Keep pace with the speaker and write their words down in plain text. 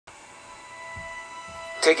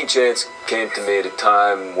Taking Chance came to me at a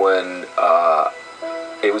time when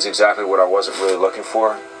it was exactly what I wasn't really looking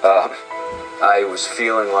for. I was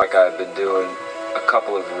feeling like I'd been doing a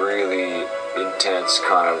couple of really intense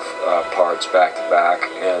kind of parts back to back,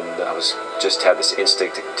 and I was just had this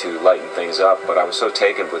instinct to lighten things up, but I was so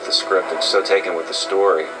taken with the script and so taken with the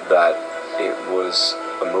story that it was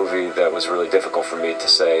a movie that was really difficult for me to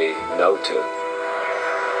say no to.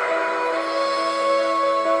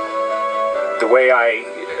 The way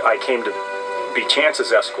I came to be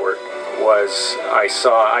Chance's escort was I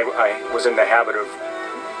was in the habit of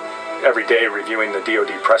every day reviewing the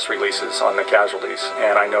DoD press releases on the casualties,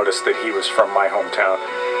 and I noticed that he was from my hometown,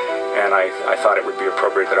 and I thought it would be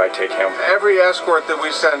appropriate that I take him. Every escort that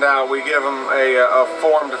we send out, we give them a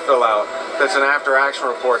form to fill out that's an after-action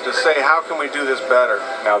report to say, how can we do this better?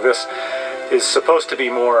 Now this is supposed to be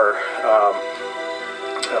more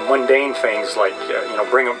mundane things like,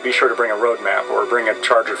 be sure to bring a road map or bring a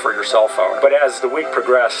charger for your cell phone. But as the week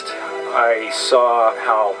progressed, I saw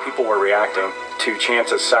how people were reacting to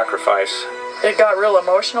Chance's sacrifice. It got real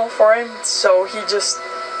emotional for him, so he just,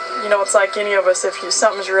 it's like any of us, if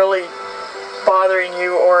something's really bothering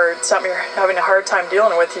you or something you're having a hard time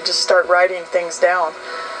dealing with, you just start writing things down.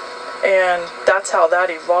 And that's how that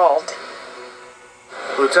evolved.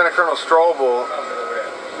 Lieutenant Colonel Strobl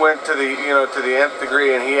went to the nth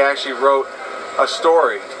degree, and he actually wrote a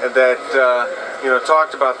story that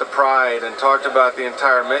talked about the pride and talked about the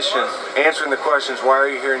entire mission, answering the questions, why are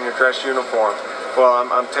you here in your dress uniform? Well,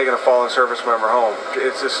 I'm taking a fallen service member home.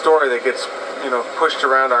 It's a story that gets pushed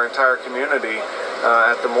around our entire community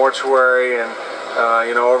at the mortuary and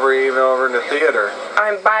even over in the theater.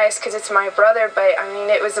 I'm biased because it's my brother, but I mean,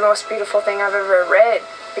 it was the most beautiful thing I've ever read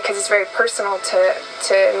because it's very personal to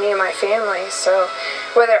me and my family. So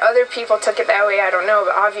whether other people took it that way, I don't know,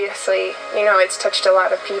 but obviously, it's touched a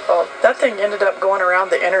lot of people. That thing ended up going around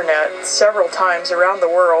the internet several times around the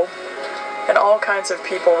world, and all kinds of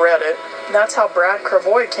people read it. And that's how Brad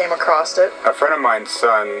Cravoy came across it. A friend of mine's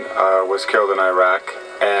son was killed in Iraq,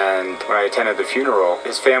 and when I attended the funeral,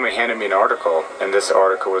 his family handed me an article, and this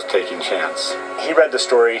article was Taking Chance. He read the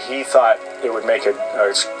story, he thought it would make a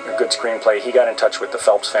good screenplay. He got in touch with the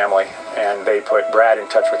Phelps family, and they put Brad in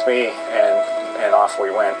touch with me, and off we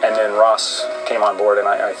went. And then Ross came on board, and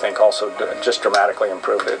I think also just dramatically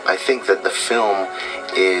improved it. I think that the film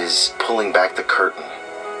is pulling back the curtain,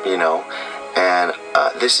 and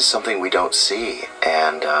this is something we don't see,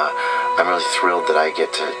 and I'm really thrilled that I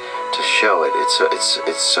get to show it.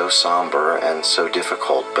 It's so somber and so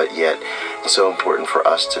difficult, but yet it's so important for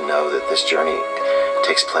us to know that this journey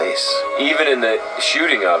takes place. Even in the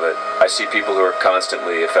shooting of it, I see people who are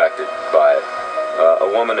constantly affected by it.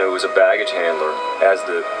 A woman who was a baggage handler, as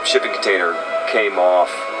the shipping container came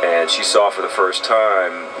off and she saw for the first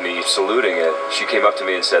time me saluting it, she came up to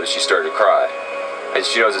me and said that she started to cry. And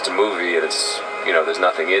she knows it's a movie and it's, there's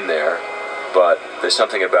nothing in there, but there's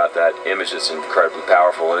something about that image that's incredibly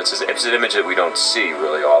powerful, and it's an image that we don't see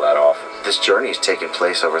really all that often. This journey has taken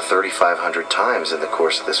place over 3,500 times in the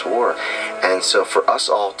course of this war, and so for us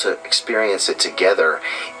all to experience it together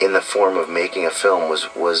in the form of making a film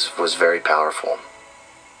was very powerful.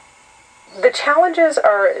 The challenges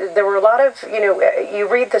are, there were a lot of, you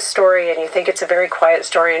read the story and you think it's a very quiet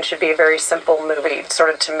story and should be a very simple movie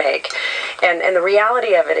sort of to make. And the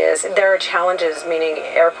reality of it is there are challenges, meaning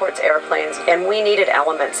airports, airplanes, and we needed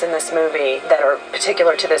elements in this movie that are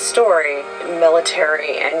particular to this story,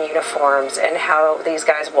 military and uniforms and how these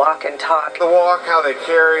guys walk and talk. The walk, how they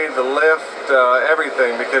carry, the lift,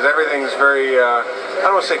 everything, because everything's very, I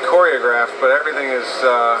don't want to say choreographed, but everything is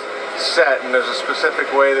set, and there's a specific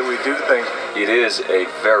way that we do things. It is a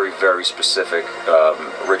very, very specific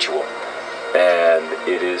ritual, and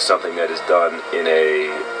it is something that is done in an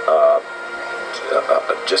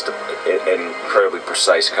incredibly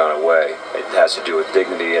precise kind of way. It has to do with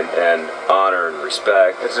dignity and honor and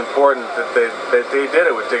respect. It's important that they did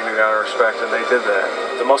it with dignity, honor, and respect, and they did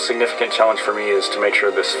that. The most significant challenge for me is to make sure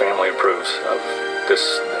this family approves of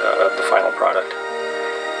the final product,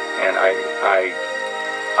 and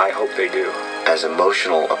I hope they do. As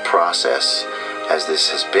emotional a process as this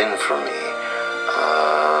has been for me,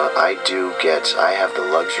 I have the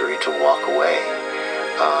luxury to walk away,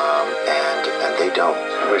 and they don't.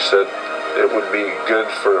 We said it would be good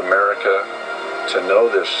for America to know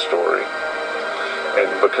this story,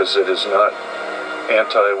 and because it is not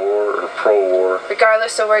anti-war or pro-war.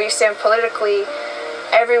 Regardless of where you stand politically,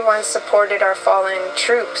 everyone supported our fallen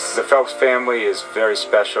troops. The Phelps family is very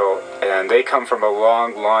special, and they come from a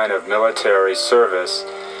long line of military service,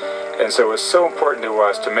 and so it was so important to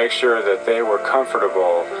us to make sure that they were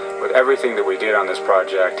comfortable with everything that we did on this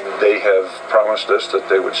project. They have promised us that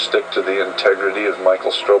they would stick to the integrity of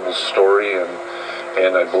Michael Strobl's story,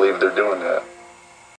 and I believe they're doing that.